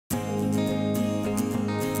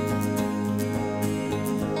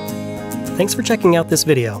Thanks for checking out this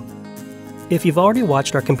video. If you've already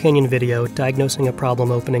watched our companion video, Diagnosing a Problem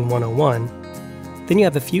Opening 101, then you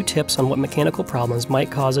have a few tips on what mechanical problems might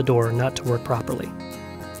cause a door not to work properly.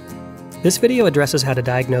 This video addresses how to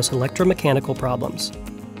diagnose electromechanical problems.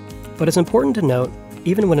 But it's important to note,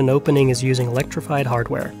 even when an opening is using electrified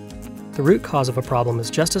hardware, the root cause of a problem is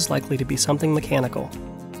just as likely to be something mechanical.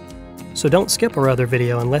 So don't skip our other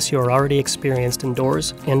video unless you are already experienced in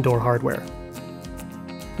doors and door hardware.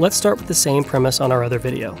 Let's start with the same premise on our other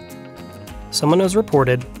video. Someone has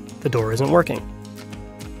reported the door isn't working.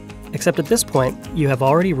 Except at this point, you have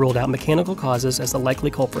already ruled out mechanical causes as the likely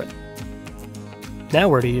culprit. Now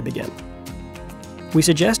where do you begin? We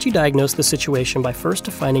suggest you diagnose the situation by first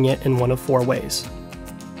defining it in one of four ways.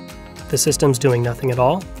 The system's doing nothing at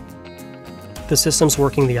all. The system's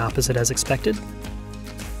working the opposite as expected.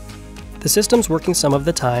 The system's working some of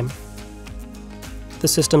the time. The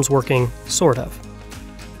system's working sort of.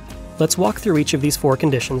 Let's walk through each of these four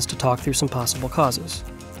conditions to talk through some possible causes.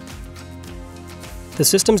 The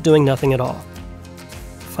system's doing nothing at all.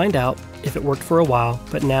 Find out if it worked for a while,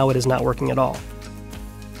 but now it is not working at all.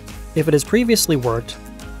 If it has previously worked,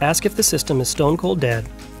 ask if the system is stone cold dead,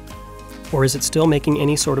 or is it still making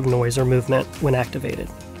any sort of noise or movement when activated.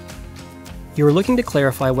 You are looking to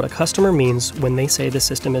clarify what a customer means when they say the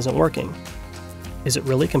system isn't working. Is it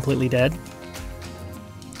really completely dead?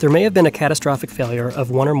 There may have been a catastrophic failure of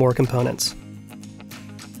one or more components.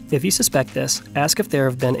 If you suspect this, ask if there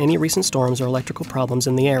have been any recent storms or electrical problems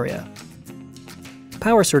in the area.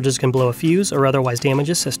 Power surges can blow a fuse or otherwise damage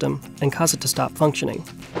a system and cause it to stop functioning.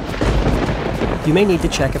 You may need to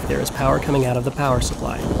check if there is power coming out of the power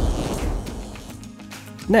supply.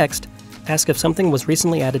 Next, ask if something was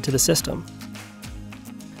recently added to the system.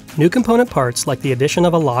 New component parts, like the addition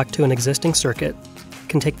of a lock to an existing circuit,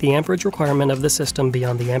 can take the amperage requirement of the system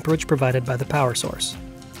beyond the amperage provided by the power source.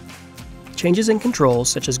 Changes in controls,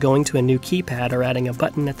 such as going to a new keypad or adding a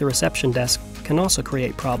button at the reception desk, can also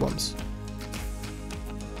create problems.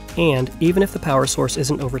 And even if the power source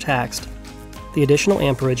isn't overtaxed, the additional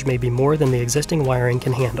amperage may be more than the existing wiring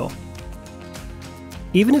can handle.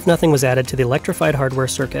 Even if nothing was added to the electrified hardware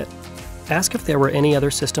circuit, ask if there were any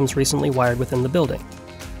other systems recently wired within the building.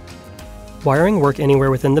 Wiring work anywhere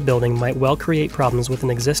within the building might well create problems with an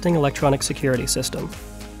existing electronic security system.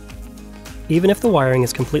 Even if the wiring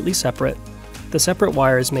is completely separate, the separate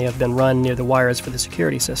wires may have been run near the wires for the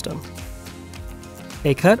security system.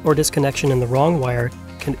 A cut or disconnection in the wrong wire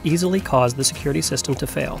can easily cause the security system to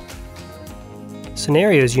fail.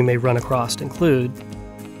 Scenarios you may run across include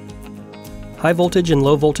high voltage and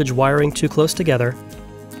low voltage wiring too close together,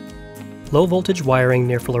 low voltage wiring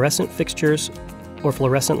near fluorescent fixtures, or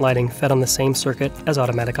fluorescent lighting fed on the same circuit as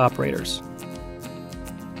automatic operators.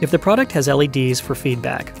 If the product has LEDs for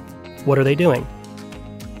feedback, what are they doing?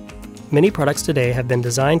 Many products today have been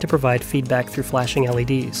designed to provide feedback through flashing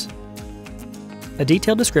LEDs. A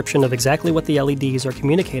detailed description of exactly what the LEDs are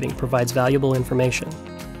communicating provides valuable information.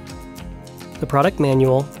 The product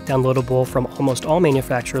manual, downloadable from almost all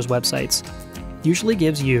manufacturers' websites, usually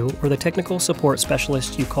gives you or the technical support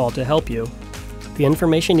specialist you call to help you the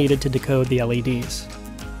information needed to decode the LEDs.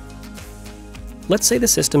 Let's say the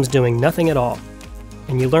system's doing nothing at all,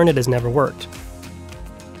 and you learn it has never worked.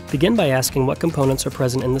 Begin by asking what components are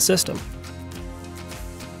present in the system.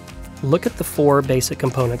 Look at the four basic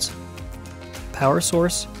components: power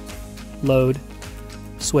source, load,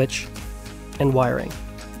 switch, and wiring.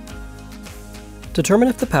 Determine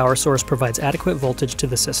if the power source provides adequate voltage to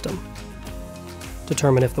the system.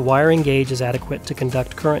 Determine if the wiring gauge is adequate to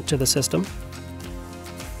conduct current to the system.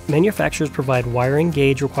 Manufacturers provide wiring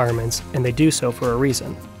gauge requirements, and they do so for a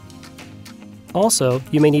reason. Also,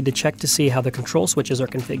 you may need to check to see how the control switches are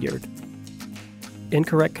configured.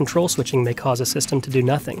 Incorrect control switching may cause a system to do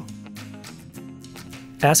nothing.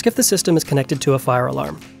 Ask if the system is connected to a fire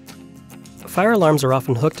alarm. Fire alarms are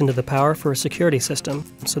often hooked into the power for a security system,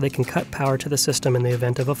 so they can cut power to the system in the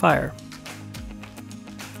event of a fire.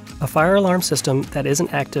 A fire alarm system that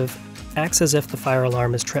isn't active acts as if the fire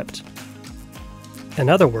alarm is tripped. In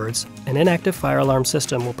other words, an inactive fire alarm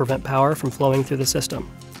system will prevent power from flowing through the system.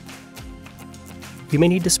 You may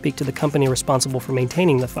need to speak to the company responsible for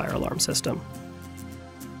maintaining the fire alarm system.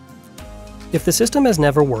 If the system has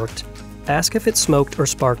never worked, ask if it smoked or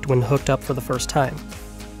sparked when hooked up for the first time.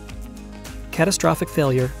 Catastrophic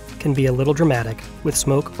failure can be a little dramatic, with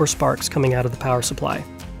smoke or sparks coming out of the power supply.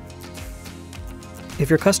 If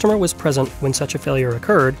your customer was present when such a failure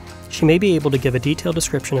occurred, she may be able to give a detailed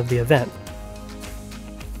description of the event.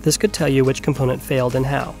 This could tell you which component failed and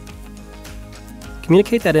how.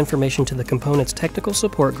 Communicate that information to the component's technical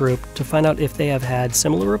support group to find out if they have had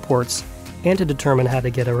similar reports and to determine how to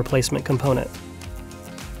get a replacement component.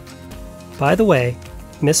 By the way,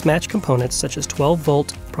 mismatched components such as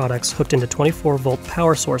 12-volt products hooked into 24-volt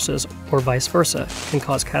power sources or vice versa can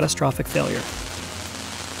cause catastrophic failure.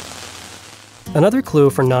 Another clue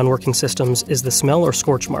for non-working systems is the smell or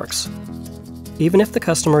scorch marks. Even if the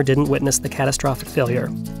customer didn't witness the catastrophic failure,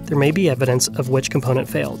 there may be evidence of which component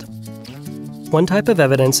failed. One type of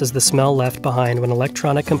evidence is the smell left behind when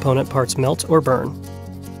electronic component parts melt or burn,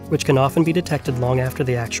 which can often be detected long after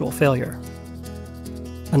the actual failure.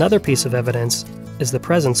 Another piece of evidence is the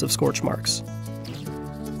presence of scorch marks.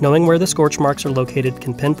 Knowing where the scorch marks are located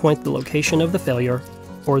can pinpoint the location of the failure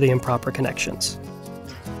or the improper connections.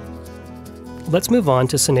 Let's move on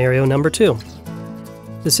to scenario number 2.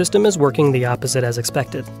 The system is working the opposite as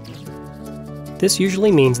expected. This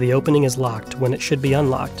usually means the opening is locked when it should be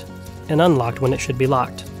unlocked, and unlocked when it should be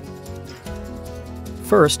locked.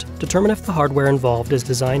 First, determine if the hardware involved is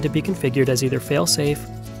designed to be configured as either fail-safe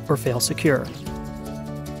or fail-secure.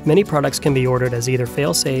 Many products can be ordered as either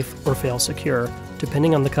fail-safe or fail-secure,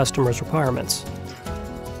 depending on the customer's requirements.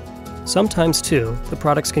 Sometimes, too, the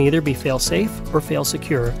products can either be fail-safe or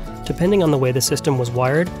fail-secure, depending on the way the system was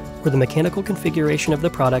wired or the mechanical configuration of the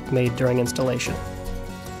product made during installation.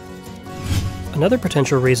 Another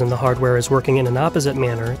potential reason the hardware is working in an opposite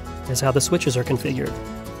manner is how the switches are configured.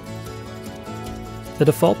 The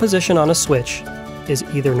default position on a switch is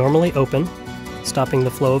either normally open, stopping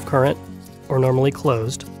the flow of current, or normally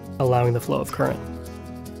closed, allowing the flow of current.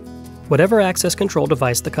 Whatever access control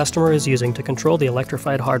device the customer is using to control the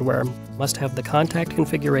electrified hardware must have the contact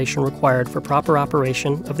configuration required for proper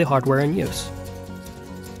operation of the hardware in use.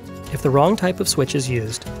 If the wrong type of switch is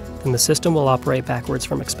used, then the system will operate backwards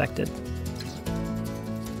from expected.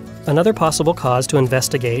 Another possible cause to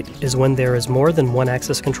investigate is when there is more than one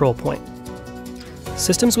access control point.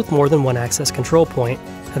 Systems with more than one access control point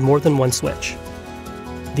have more than one switch.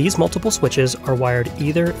 These multiple switches are wired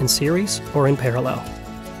either in series or in parallel.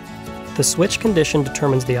 The switch condition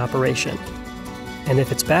determines the operation, and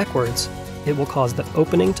if it's backwards, it will cause the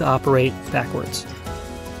opening to operate backwards.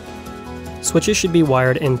 Switches should be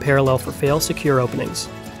wired in parallel for fail-secure openings,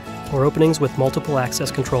 or openings with multiple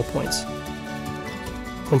access control points.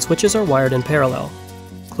 When switches are wired in parallel,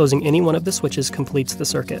 closing any one of the switches completes the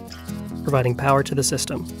circuit, providing power to the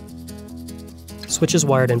system. Switches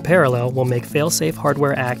wired in parallel will make fail-safe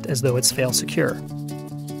hardware act as though it's fail-secure.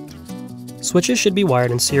 Switches should be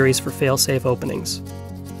wired in series for fail-safe openings.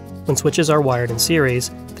 When switches are wired in series,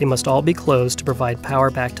 they must all be closed to provide power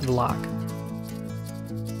back to the lock.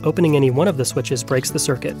 Opening any one of the switches breaks the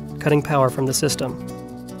circuit, cutting power from the system.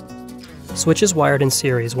 Switches wired in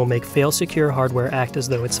series will make fail-secure hardware act as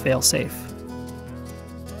though it's fail-safe.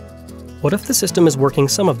 What if the system is working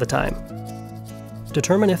some of the time?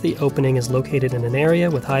 Determine if the opening is located in an area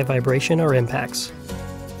with high vibration or impacts.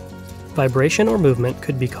 Vibration or movement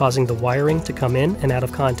could be causing the wiring to come in and out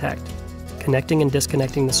of contact, connecting and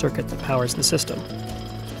disconnecting the circuit that powers the system.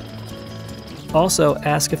 Also,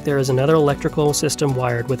 ask if there is another electrical system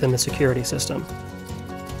wired within the security system.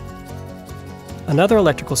 Another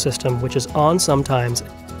electrical system which is on sometimes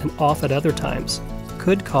and off at other times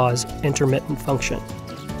could cause intermittent function.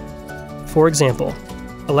 For example,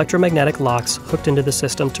 electromagnetic locks hooked into the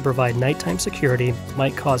system to provide nighttime security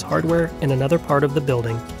might cause hardware in another part of the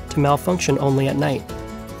building to malfunction only at night.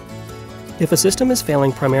 If a system is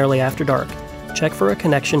failing primarily after dark, check for a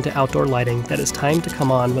connection to outdoor lighting that is timed to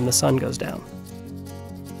come on when the sun goes down.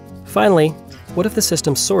 Finally, what if the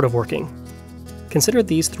system's sort of working? Consider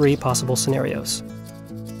these 3 possible scenarios.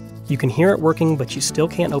 You can hear it working, but you still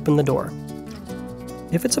can't open the door.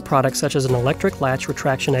 If it's a product such as an electric latch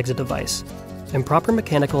retraction exit device, improper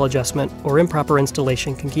mechanical adjustment or improper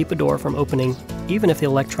installation can keep a door from opening even if the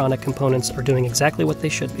electronic components are doing exactly what they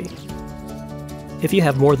should be. If you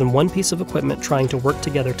have more than one piece of equipment trying to work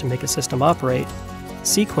together to make a system operate,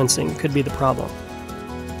 sequencing could be the problem.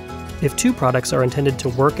 If 2 products are intended to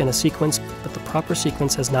work in a sequence but the proper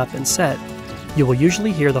sequence has not been set, you will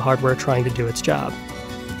usually hear the hardware trying to do its job.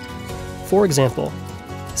 For example,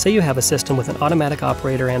 say you have a system with an automatic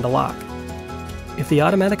operator and a lock. If the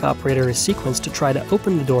automatic operator is sequenced to try to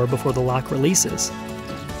open the door before the lock releases,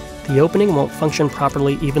 the opening won't function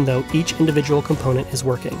properly even though each individual component is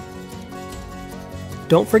working.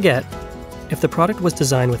 Don't forget, if the product was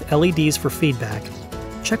designed with LEDs for feedback,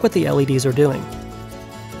 check what the LEDs are doing.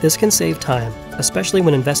 This can save time, especially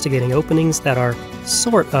when investigating openings that are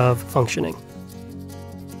sort of functioning.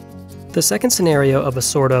 The second scenario of a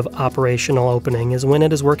sort of operational opening is when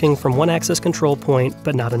it is working from one access control point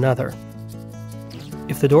but not another.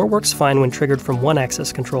 If the door works fine when triggered from one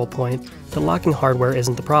access control point, the locking hardware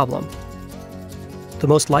isn't the problem. The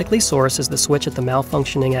most likely source is the switch at the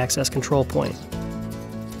malfunctioning access control point.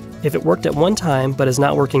 If it worked at one time but is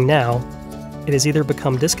not working now, it has either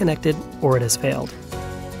become disconnected or it has failed.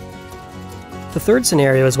 The third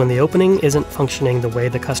scenario is when the opening isn't functioning the way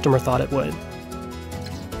the customer thought it would.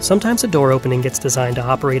 Sometimes a door opening gets designed to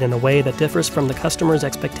operate in a way that differs from the customer's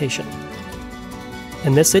expectation.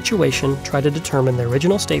 In this situation, try to determine the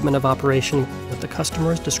original statement of operation with the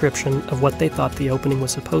customer's description of what they thought the opening was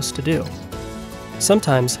supposed to do.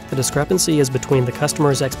 Sometimes, the discrepancy is between the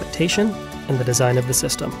customer's expectation and the design of the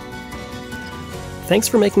system. Thanks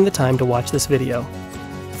for making the time to watch this video.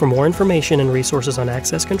 For more information and resources on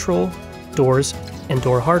access control, doors, and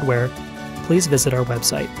door hardware, please visit our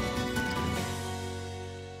website.